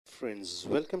friends,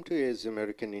 welcome to AI's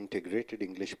American Integrated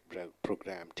English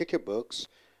Program. Take your books.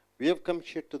 We have come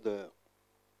here to the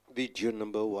video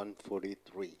number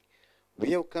 143.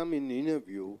 We have come in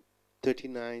interview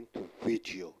 39 to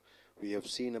video. We have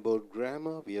seen about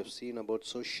grammar, we have seen about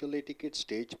social etiquette,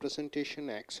 stage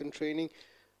presentation, accent training.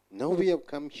 Now we have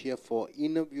come here for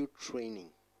interview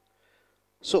training.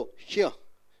 So here,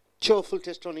 Tofel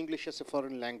test on English as a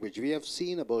foreign language. We have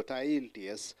seen about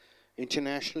I.E.L.T.S,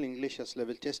 International English as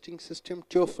Level Testing System,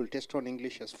 Tofel test on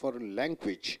English as foreign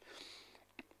language.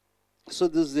 So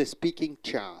this is a speaking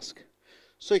task.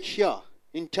 So here,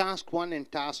 in task 1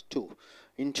 and task 2,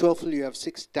 in Tofel you have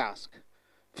 6 tasks.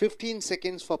 15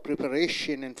 seconds for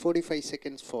preparation and 45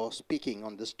 seconds for speaking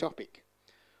on this topic.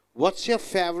 What's your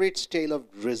favorite style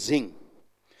of dressing?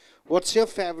 What's your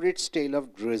favorite style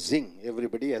of dressing?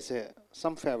 Everybody has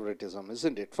some favoritism,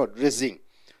 isn't it, for dressing.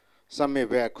 Some may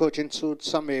wear coat and suit,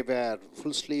 some may wear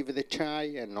full sleeve with a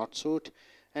tie and not suit,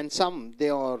 and some they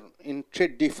are in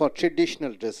for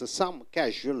traditional dresses, some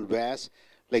casual wears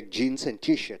like jeans and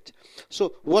t-shirt.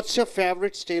 So what's your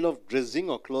favorite style of dressing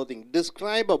or clothing?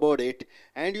 Describe about it,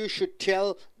 and you should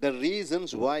tell the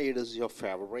reasons why it is your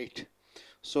favorite.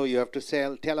 So you have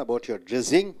to tell about your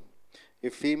dressing.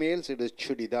 If females, it is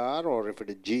chudidar, or if it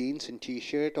is jeans and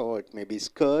t-shirt, or it may be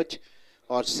skirt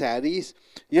or saris.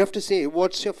 You have to say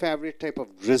what's your favorite type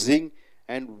of dressing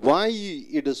and why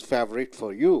it is favorite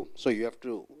for you. So you have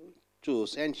to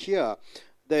choose. And here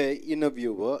the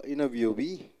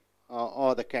interviewee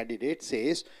or the candidate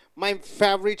says, my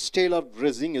favorite style of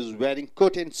dressing is wearing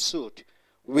coat and suit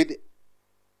with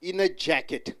inner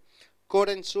jacket. Coat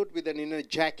and suit with an inner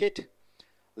jacket.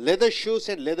 Leather shoes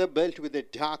and leather belt with a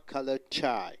dark colored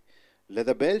tie.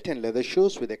 Leather belt and leather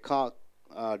shoes with a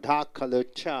dark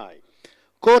colored tie.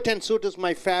 Coat and suit is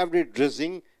my favorite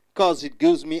dressing because it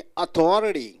gives me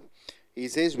authority. He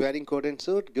says wearing coat and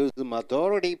suit gives him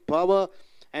authority, power,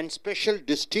 and special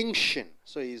distinction.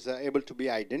 So he's able to be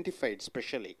identified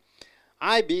specially.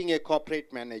 I being a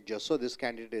corporate manager, so this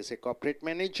candidate is a corporate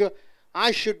manager, I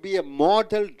should be a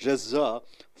model dresser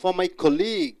for my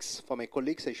colleagues. For my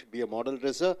colleagues, I should be a model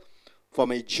dresser. For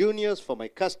my juniors, for my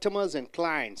customers and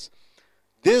clients.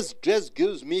 This dress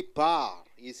gives me power.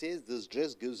 He says this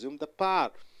dress gives him the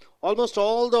power. Almost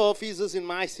all the offices in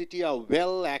my city are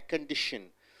well air-conditioned.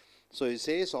 So he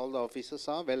says all the offices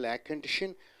are well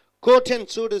air-conditioned. Coat and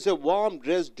suit is a warm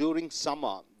dress during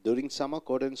summer. During summer,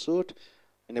 coat and suit.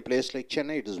 In a place like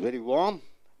Chennai, it is very warm.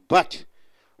 But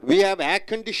we have air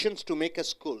conditions to make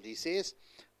us cool. He says,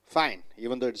 fine,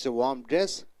 even though it's a warm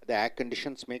dress, the air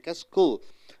conditions make us cool.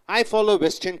 I follow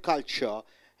Western culture,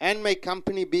 and my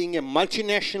company being a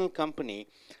multinational company,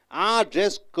 our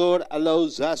dress code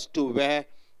allows us to wear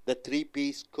the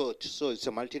 3-piece coat. So it's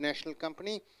a multinational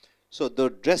company, so the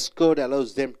dress code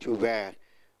allows them to wear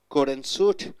coat and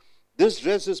suit. This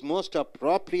dress is most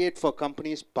appropriate for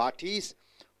companies' parties,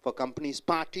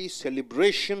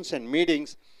 celebrations and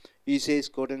meetings. He says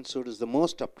coat and suit is the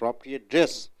most appropriate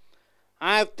dress.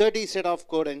 I have 30 set of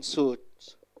coat and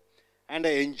suits and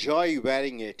I enjoy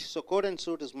wearing it. So coat and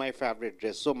suit is my favorite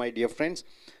dress. So my dear friends,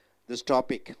 this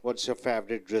topic, what's your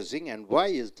favorite dressing and why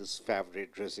is this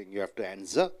favorite dressing? You have to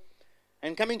answer.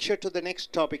 And coming here to the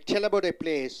next topic, tell about a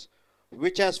place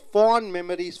which has fond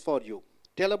memories for you.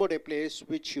 Tell about a place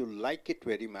which you like it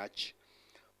very much.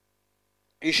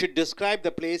 You should describe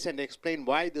the place and explain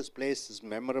why this place is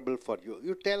memorable for you.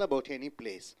 You tell about any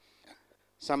place.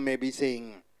 Some may be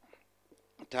saying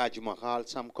Taj Mahal,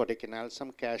 some Kodaikanal,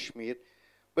 some Kashmir.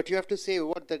 But you have to say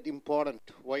what that important,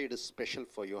 why it is special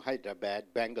for you. Hyderabad,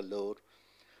 Bangalore.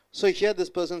 So here this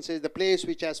person says the place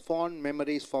which has fond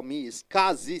memories for me is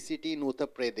Kazi city in Uttar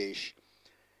Pradesh.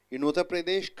 In Uttar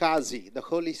Pradesh, Kazi, the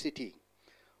holy city,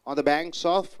 on the banks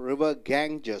of river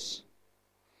Ganges.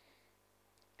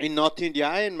 In North India,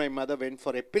 I and my mother went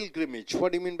for a pilgrimage.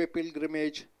 What do you mean by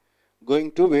pilgrimage?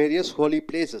 Going to various holy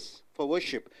places for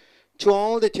worship. To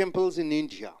all the temples in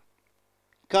India.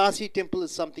 Kasi temple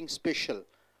is something special,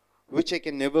 which I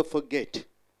can never forget.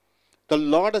 The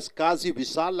Lordess Kazi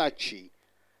Visalachi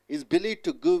is believed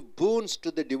to give boons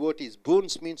to the devotees.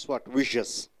 Boons means what?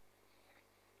 Wishes.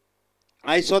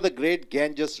 I saw the great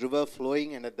Ganges river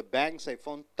flowing, and at the banks I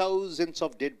found thousands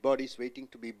of dead bodies waiting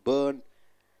to be burned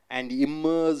and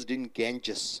immersed in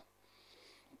Ganges.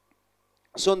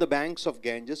 So on the banks of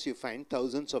Ganges, you find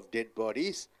thousands of dead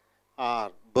bodies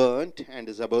are burnt and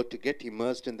is about to get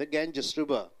immersed in the Ganges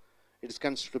river. It is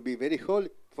considered to be very holy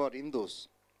for Hindus.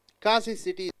 Kazi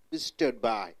city is visited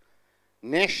by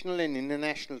national and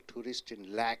international tourists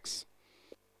in lakhs.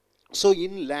 So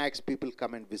in lakhs, people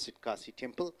come and visit Kazi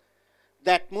temple.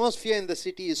 The atmosphere in the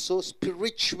city is so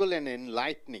spiritual and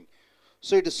enlightening.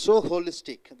 So it is so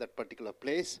holistic, that particular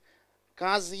place.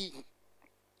 Kashi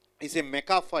is a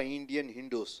Mecca for Indian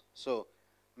Hindus. So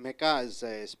Mecca is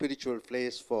a spiritual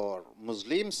place for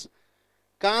Muslims.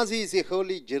 Kashi is a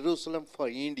holy Jerusalem for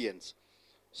Indians.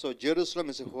 So Jerusalem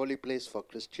is a holy place for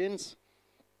Christians.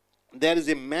 There is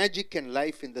a magic and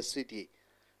life in the city.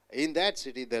 In that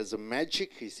city, there's a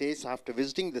magic. He says, after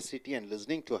visiting the city and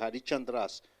listening to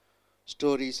Harichandra's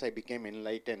stories, I became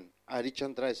enlightened.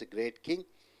 Harichandra is a great king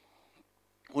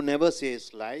who never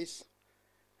says lies.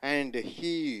 And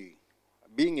he,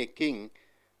 being a king,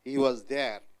 he was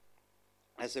there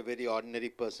as a very ordinary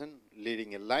person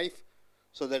leading a life.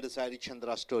 So that is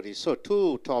Harichandra's story. So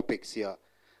two topics here.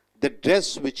 The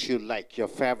dress which you like, your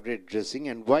favorite dressing,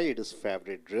 and why it is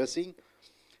favorite dressing,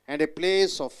 and a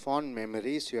place of fond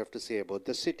memories you have to say about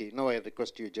the city. Now I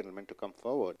request you gentlemen to come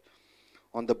forward.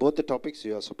 On both the topics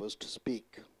you are supposed to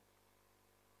speak.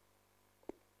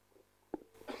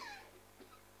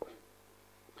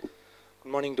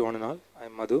 Good morning to one and all. I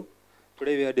am Madhu.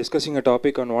 Today we are discussing a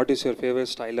topic on what is your favorite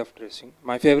style of dressing.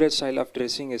 My favorite style of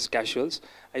dressing is casuals.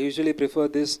 I usually prefer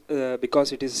this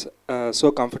because it is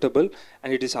so comfortable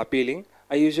and it is appealing.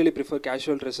 I usually prefer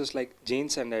casual dresses like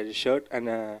jeans and a shirt and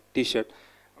a t-shirt.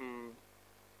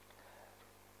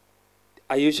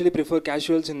 I usually prefer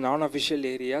casuals in non-official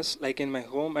areas like in my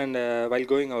home and while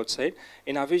going outside.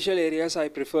 In official areas I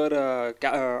prefer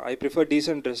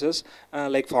decent dresses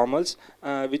like formals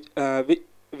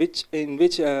which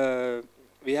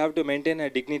we have to maintain a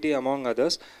dignity among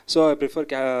others. So I prefer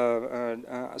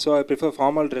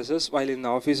formal dresses while in the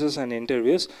offices and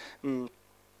interviews.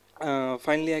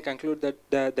 Finally, I conclude that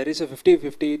there is a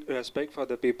 50-50 respect for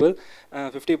the people,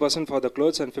 50% for the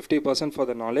clothes and 50% for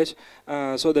the knowledge.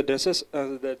 So the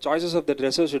choices of the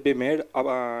dresses should be made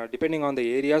depending on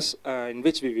the areas in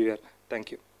which we wear.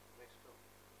 Thank you.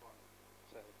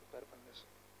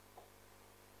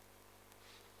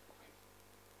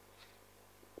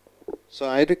 So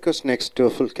I request next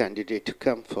Tofel candidate to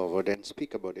come forward and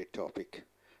speak about a topic.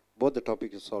 Both the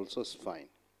topic is also fine.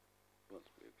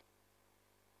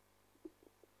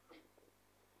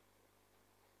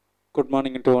 Good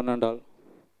morning to one and all.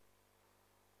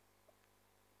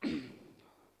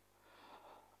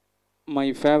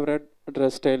 My favorite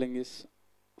dress styling is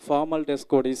formal dress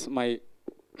code is my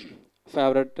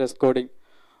favorite dress coding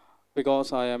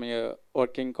because I am a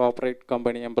working corporate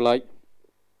company employee.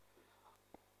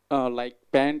 Like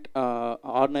pant,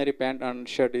 ordinary pant and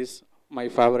shirt is my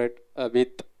favorite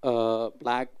with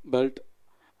black belt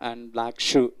and black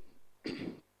shoe.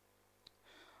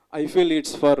 I feel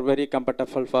it's for very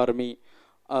comfortable for me.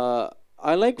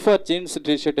 I like for jeans,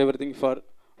 t-shirt, everything for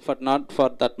not for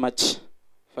that much.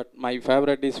 But my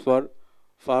favorite is for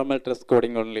formal dress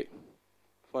coding only.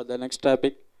 For the next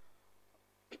topic,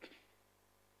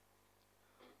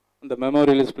 the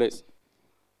memorial place.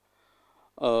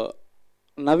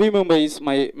 Navi Mumbai is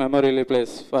my memorial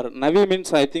place. For Navi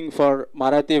means I think for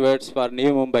Marathi words for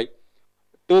New Mumbai.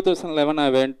 2011 I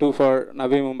went to for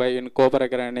Navi Mumbai in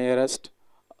Koparagara nearest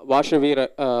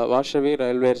Varshavi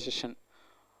railway station.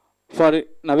 For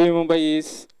Navi Mumbai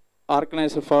is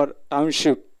organized for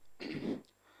township.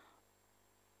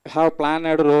 Have planned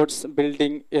roads,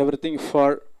 building, everything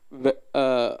for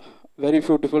very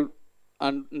beautiful,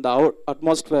 and the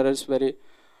atmosphere is very,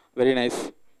 very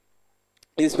nice.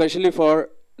 Especially for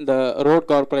the road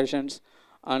corporations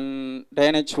and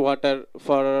drainage water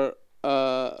for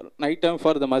night time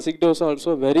for the mosquitoes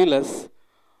also very less.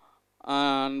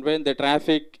 And when the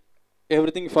traffic,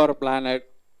 everything for a planet.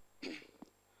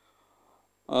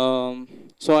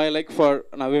 So I like for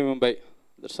Navi Mumbai.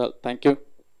 That's all. Thank you.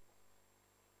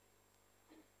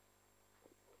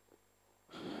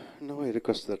 Now I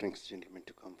request the next gentleman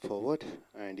to come forward,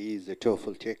 and he is a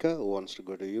TOEFL taker who wants to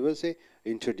go to USA.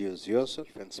 Introduce yourself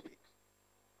and speak.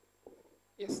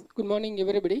 Yes, good morning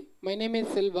everybody. My name is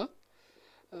Silva.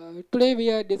 Today we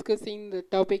are discussing the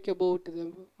topic about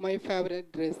my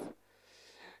favorite dress.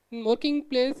 In working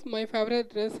place, my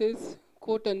favorite dress is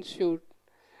coat and suit.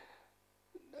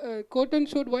 Coat and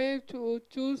suit, why I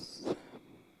choose?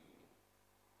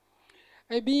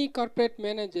 I be corporate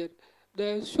manager.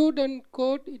 The suit and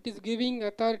coat, it is giving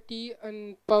authority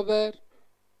and power.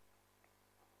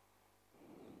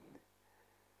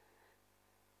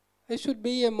 I should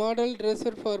be a model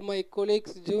dresser for my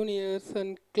colleagues, juniors,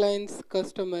 and clients,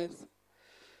 customers.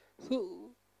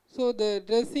 So the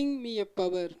dressing me a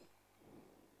power.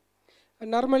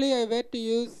 And normally I wear to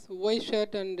use white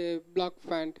shirt and black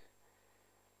pant.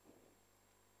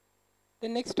 The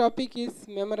next topic is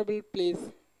memorable place.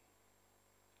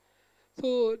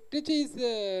 So Trichy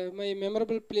is my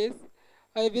memorable place.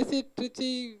 I visit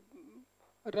Trichy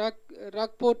Rock,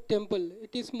 Rockport temple.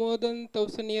 It is more than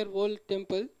 1,000-year old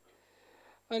temple.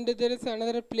 And there is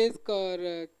another place called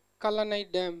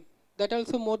Kalanai Dam. That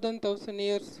also more than 1,000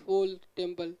 years old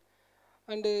temple.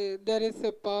 And there is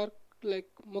a park like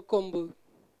Mokombu.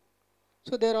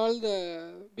 So they are all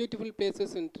the beautiful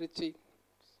places in Trichy.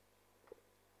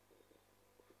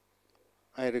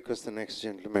 I request the next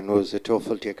gentleman who is a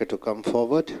Tofel taker to come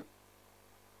forward.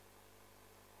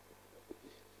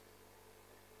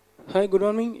 Hi, good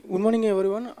morning. Good morning,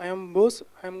 everyone. I am Bose.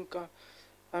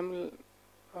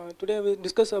 Today we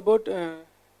discuss about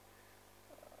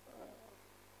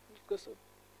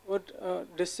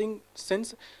dressing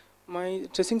sense. My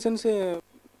dressing sense,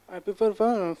 I prefer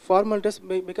for formal dress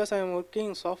because I am working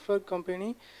in software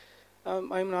company.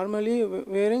 I am normally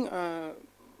wearing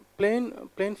plain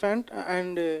pant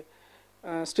and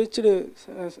stitched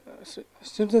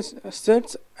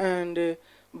shirts and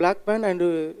black pant and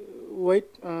white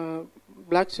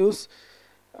black shoes.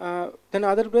 Then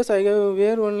other place I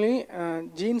wear only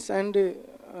jeans and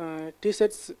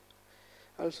t-shirts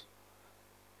also.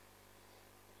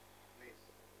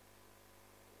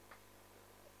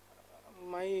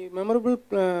 My memorable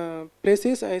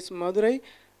places is Madurai.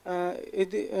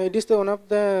 It is one of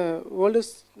the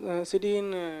oldest city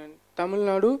in Tamil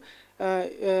Nadu.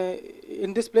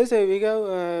 In this place we have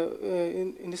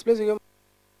in this place we have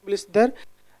bliss there.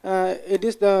 It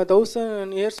is the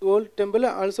 1,000 years old temple.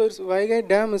 Also, its Vaigai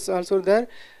Dam is also there.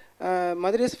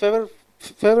 Madurai's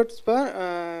favorite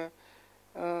spot,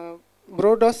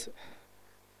 Brodas.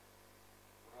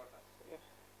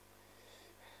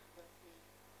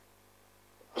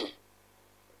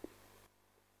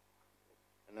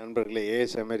 நண்பர்களே,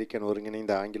 as American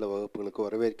ஒருங்கிணைந்த ஆங்கில வகுப்புகளுக்கு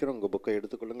வரவேற்கிறோம். உங்கள் புக்கை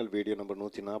எடுத்துக்கொள்ளுங்கள். Video number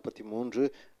 143,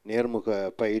 நேர்முக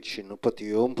பயிற்சி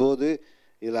 39.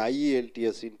 இதில்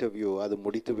I.E.L.T.S இன்டர்வியூ அது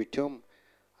முடித்து விட்டோம்.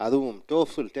 அதுவும்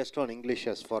TOEFL test on English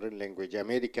as foreign language,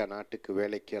 America நாட்டுக்கு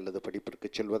வேலைக்கு அல்லது படிப்பிற்கு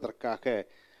செல்வதற்காக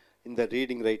இந்த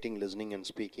reading, writing, listening and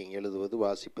speaking, எழுதுவது,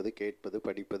 வாசிப்பது, கேட்பது,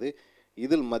 படிப்பது,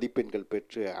 இதில் மதிப்பெண்கள்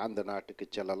பெற்று அந்த நாட்டுக்கு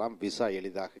செல்லலாம். விசா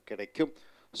எளிதாக கிடைக்கும்.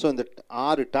 ஸோ இந்த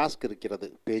 6 டாஸ்க் இருக்கிறது.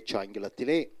 பேச்சு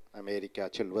ஆங்கிலத்திலே அமெரிக்கா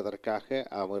செல்வதற்காக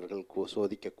அவர்கள்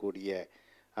சோதிக்கக்கூடிய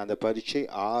அந்த பரீட்சை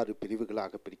 6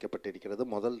 பிரிவுகளாக பிரிக்கப்பட்டிருக்கிறது.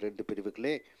 முதல் 2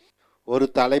 பிரிவுகளே ஒரு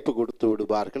தலைப்பு கொடுத்து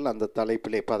விடுவார்கள். அந்த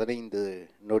தலைப்பிலே 15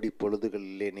 நொடி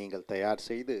பொழுதுகளிலே நீங்கள் தயார்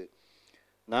செய்து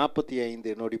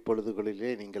 45 நொடி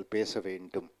பொழுதுகளிலே நீங்கள் பேச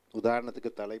வேண்டும்.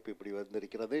 உதாரணத்துக்கு தலைப்பு இப்படி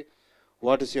வந்திருக்கிறது,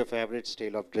 what is your favourite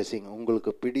style of dressing,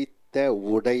 உங்களுக்கு பிடித்த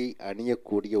உடை,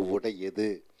 அணியக்கூடிய உடை எது,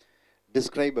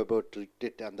 டிஸ்கிரைப் அபவுட்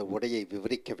இட், அந்த உடையை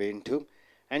விவரிக்க வேண்டும்.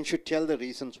 And should tell the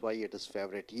reasons why it is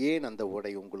favourite, ஏன் அந்த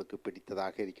உடை உங்களுக்கு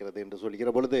பிடித்ததாக இருக்கிறது என்று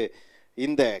சொல்கிற பொழுது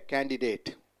இந்த கேண்டிடேட்,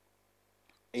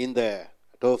 இந்த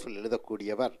டோஃபில்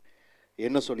எழுதக்கூடியவர்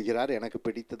என்ன சொல்கிறார், எனக்கு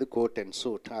பிடித்தது கோட் அண்ட்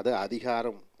சூட், அது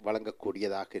அதிகாரம்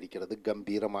வழங்கக்கூடியதாக இருக்கிறது,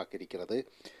 கம்பீரமாக இருக்கிறது.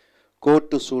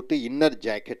 கோட்டு சூட்டு, இன்னர்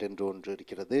ஜாக்கெட் என்று ஒன்று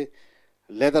இருக்கிறது,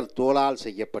 லெதர் தோளால்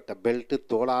செய்யப்பட்ட பெல்ட்டு,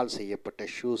 தோளால் செய்யப்பட்ட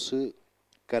ஷூஸு,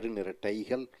 கருநிற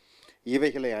டைகள்,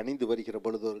 இவைகளை அணிந்து வருகிற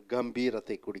பொழுது ஒரு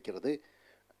கம்பீரத்தை கொடுக்கிறது.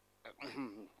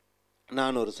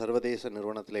 நான் ஒரு சர்வதேச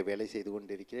நிறுவனத்தில் வேலை செய்து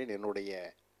கொண்டிருக்கிறேன். என்னுடைய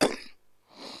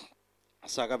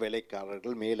சக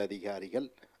வேலைக்காரர்கள், மேலதிகாரிகள்,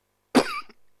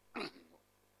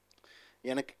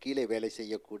 எனக்கு கீழே வேலை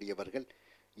செய்யக்கூடியவர்கள்,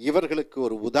 இவர்களுக்கு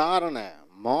ஒரு உதாரண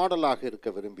மாடலாக இருக்க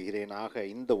விரும்புகிறேன். ஆக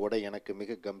இந்த உடை எனக்கு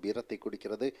மிக கம்பீரத்தை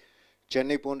கொடுக்கிறது.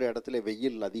 சென்னை போன்ற இடத்துல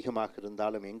வெயில் அதிகமாக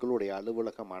இருந்தாலும் எங்களுடைய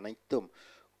அலுவலகம் அனைத்தும்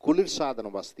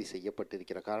குளிர்சாதன வசதி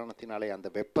செய்யப்பட்டிருக்கிற காரணத்தினாலே அந்த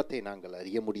வெப்பத்தை நாங்கள்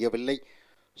அறிய முடியவில்லை.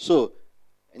 ஸோ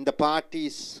இந்த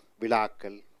பார்ட்டிஸ்,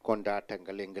 விழாக்கள்,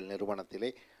 கொண்டாட்டங்கள் எங்கள்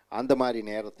நிறுவனத்திலே அந்த மாதிரி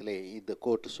நேரத்திலே இந்த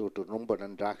கோட்டு சூட்டு ரொம்ப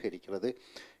நன்றாக இருக்கிறது.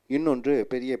 இன்னொன்று,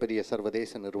 பெரிய பெரிய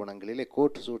சர்வதேச நிறுவனங்களிலே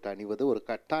கோட்டு சூட் அணிவது ஒரு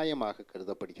கட்டாயமாக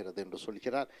கருதப்படுகிறது என்று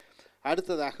சொல்கிறார்.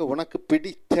 அடுத்ததாக, உனக்கு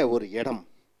பிடித்த ஒரு இடம்,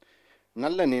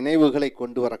 நல்ல நினைவுகளை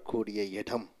கொண்டு வரக்கூடிய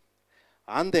இடம்,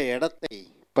 அந்த இடத்தை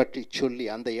பற்றி சொல்லி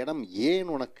அந்த இடம் ஏன்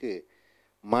உனக்கு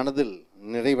மனதில்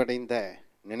நிறைவடைந்த,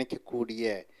 நினைக்கக்கூடிய,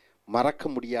 மறக்க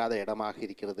முடியாத இடமாக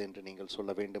இருக்கிறது என்று நீங்கள்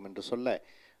சொல்ல வேண்டும் என்று சொல்ல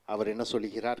அவர் என்ன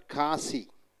சொல்கிறார், காசி,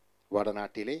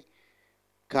 வடநாட்டிலே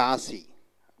காசி,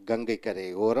 கங்கை கரை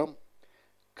ஓரம்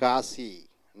காசி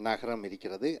நகரம்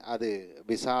இருக்கிறது. அது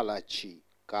விசாலாட்சி,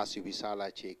 காசி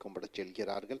விசாலாட்சியை கும்பிட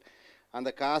செல்கிறார்கள். அந்த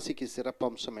காசிக்கு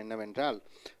சிறப்பம்சம் என்னவென்றால்,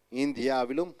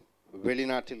 இந்தியாவிலும்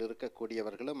வெளிநாட்டில்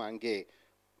இருக்கக்கூடியவர்களும் அங்கே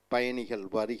பயணிகள்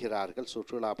வருகிறார்கள்,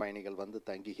 சுற்றுலா பயணிகள் வந்து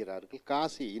தங்குகிறார்கள்.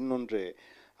 காசி இன்னொன்று,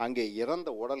 அங்கே இறந்த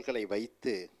உடல்களை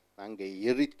வைத்து அங்கே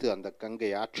எரித்து அந்த கங்கை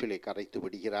ஆற்றிலே கரைத்து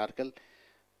விடுகிறார்கள்.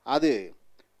 அது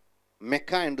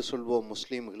மெக்கா என்று சொல்வோம்.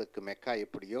 முஸ்லீம்களுக்கு மெக்கா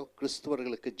எப்படியோ,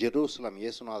 கிறிஸ்துவர்களுக்கு ஜெருசலம்,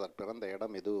 இயேசுநாதர் பிறந்த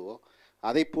இடம் எதுவோ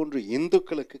அதை போன்று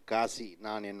இந்துக்களுக்கு காசி.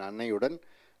 நான் என் அன்னையுடன்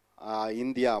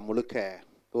இந்தியா முழுக்க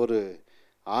ஒரு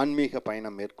ஆன்மீக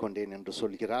பயணம் மேற்கொண்டேன் என்று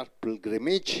சொல்கிறார்.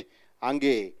 பில்கிரிமேஜ்.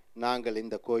 அங்கே நாங்கள்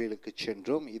இந்த கோயிலுக்கு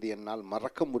சென்றோம். இது என்னால்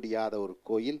மறக்க முடியாத ஒரு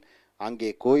கோயில். அங்கே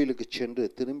கோயிலுக்கு சென்று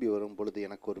திரும்பி வரும் பொழுது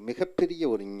எனக்கு ஒரு மிகப்பெரிய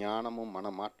ஒரு ஞானமும்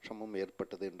மனமாற்றமும்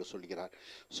ஏற்பட்டது என்று சொல்கிறார்.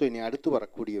 ஸோ இனி அடுத்து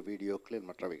வரக்கூடிய வீடியோக்களில்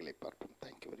மற்றவைகளை பார்ப்போம்.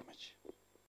 Thank you very much.